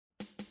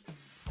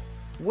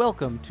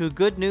Welcome to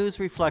Good News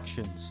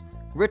Reflections,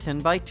 written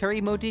by Terry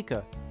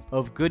Modica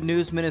of Good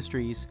News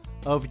Ministries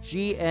of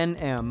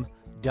GNM.org.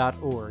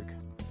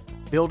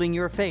 Building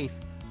your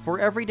faith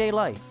for everyday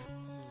life,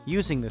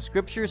 using the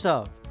scriptures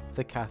of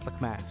the Catholic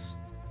Mass.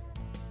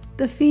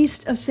 The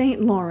Feast of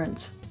St.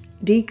 Lawrence,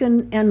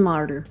 Deacon and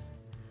Martyr.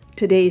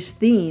 Today's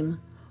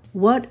theme,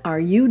 what are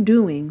you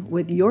doing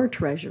with your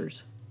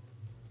treasures?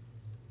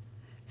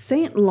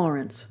 St.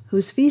 Lawrence,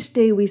 whose feast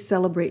day we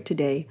celebrate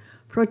today,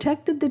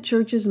 protected the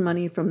Church's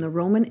money from the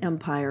Roman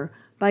Empire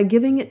by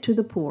giving it to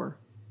the poor.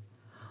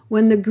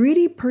 When the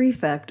greedy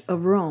prefect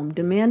of Rome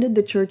demanded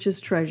the Church's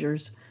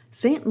treasures,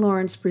 St.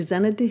 Lawrence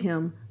presented to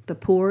him the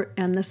poor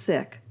and the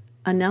sick,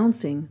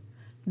 announcing,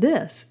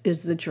 "This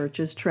is the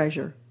Church's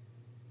treasure."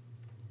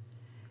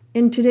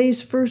 In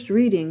today's first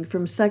reading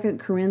from 2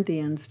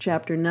 Corinthians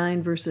chapter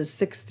 9, verses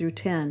 6 through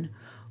 10,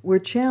 we're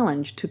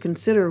challenged to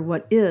consider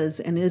what is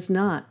and is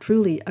not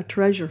truly a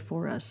treasure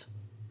for us.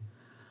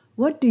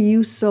 What do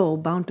you sow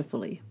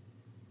bountifully?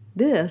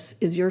 This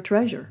is your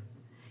treasure.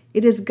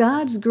 It is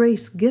God's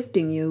grace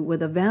gifting you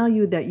with a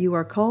value that you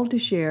are called to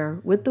share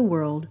with the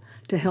world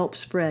to help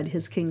spread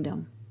His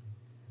kingdom.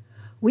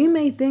 We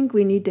may think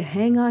we need to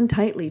hang on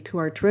tightly to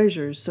our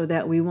treasures so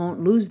that we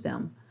won't lose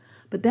them,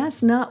 but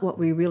that's not what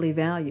we really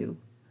value.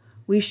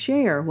 We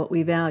share what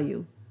we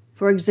value.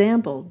 For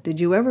example, did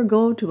you ever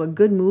go to a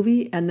good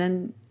movie and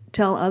then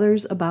tell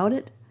others about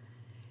it?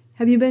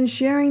 Have you been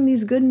sharing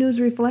these good news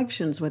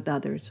reflections with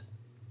others?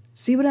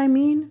 See what I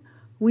mean?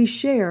 We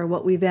share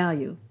what we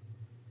value.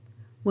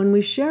 When we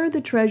share the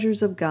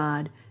treasures of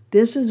God,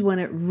 this is when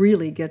it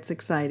really gets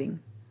exciting.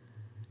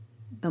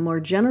 The more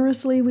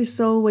generously we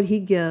sow what He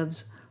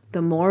gives,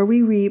 the more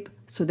we reap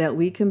so that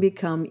we can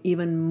become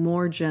even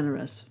more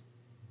generous.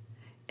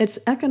 It's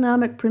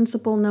economic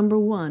principle number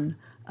 1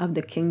 of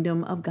the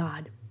kingdom of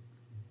God.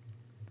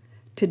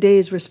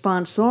 Today's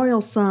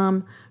responsorial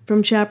psalm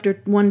from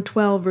chapter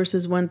 112,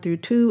 verses 1 through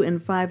 2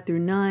 and 5 through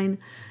 9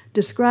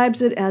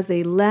 describes it as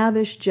a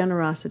lavish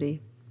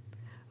generosity.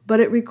 But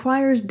it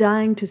requires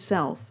dying to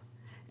self,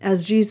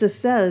 as Jesus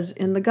says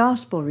in the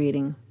gospel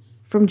reading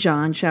from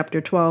John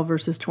chapter 12,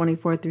 verses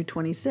 24 through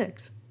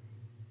 26.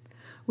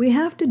 We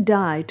have to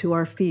die to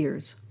our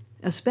fears,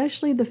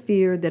 especially the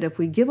fear that if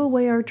we give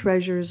away our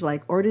treasures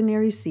like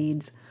ordinary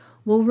seeds,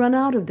 we'll run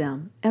out of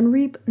them and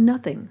reap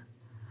nothing.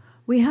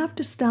 We have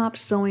to stop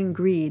sowing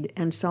greed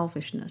and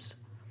selfishness.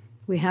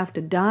 We have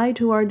to die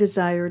to our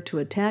desire to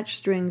attach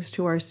strings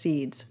to our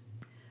seeds.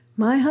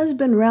 My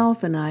husband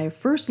Ralph and I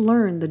first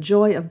learned the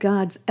joy of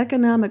God's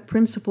economic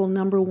principle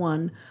number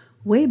 1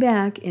 way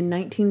back in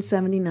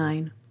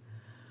 1979.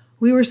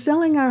 We were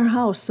selling our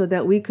house so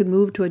that we could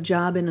move to a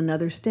job in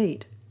another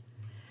state.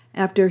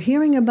 After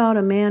hearing about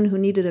a man who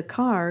needed a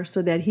car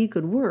so that he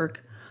could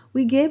work,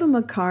 we gave him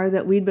a car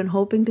that we'd been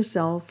hoping to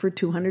sell for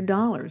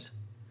 $200.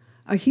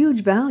 A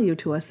huge value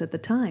to us at the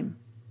time.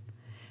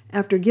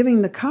 After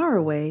giving the car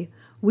away,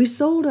 we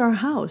sold our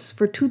house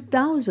for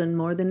 $2,000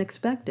 more than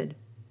expected.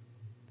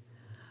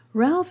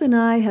 Ralph and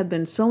I have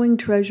been sowing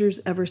treasures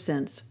ever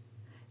since.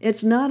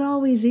 It's not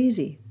always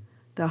easy.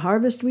 The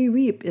harvest we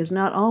reap is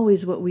not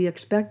always what we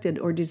expected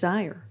or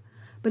desire,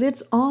 but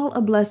it's all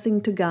a blessing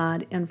to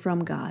God and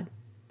from God.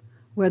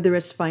 Whether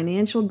it's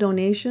financial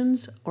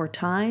donations or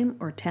time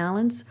or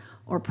talents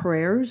or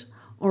prayers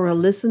or a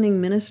listening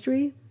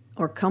ministry,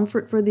 or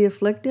comfort for the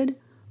afflicted,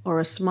 or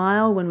a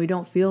smile when we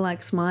don't feel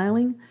like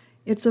smiling,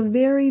 it's a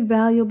very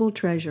valuable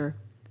treasure,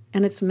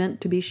 and it's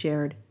meant to be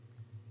shared.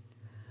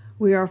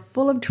 We are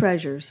full of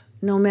treasures,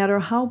 no matter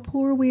how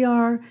poor we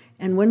are,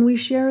 and when we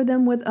share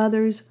them with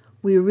others,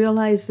 we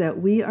realize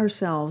that we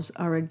ourselves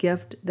are a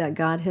gift that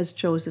God has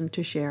chosen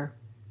to share.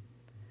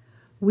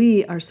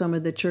 We are some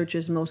of the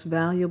Church's most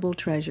valuable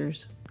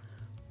treasures.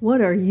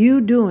 What are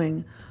you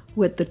doing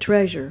with the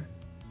treasure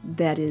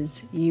that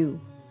is you?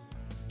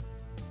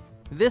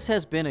 This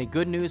has been a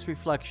Good News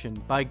Reflection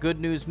by Good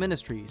News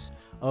Ministries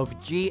of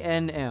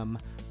GNM.org.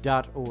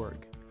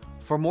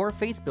 For more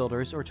faith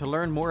builders or to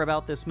learn more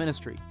about this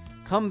ministry,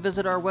 come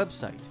visit our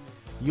website.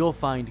 You'll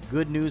find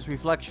Good News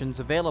Reflections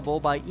available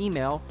by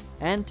email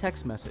and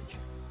text message,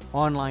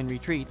 online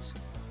retreats,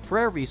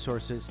 prayer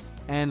resources,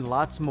 and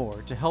lots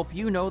more to help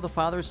you know the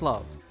Father's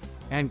love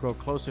and grow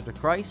closer to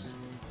Christ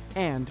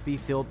and be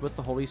filled with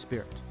the Holy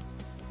Spirit.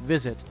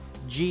 Visit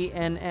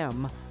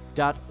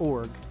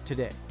GNM.org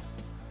today.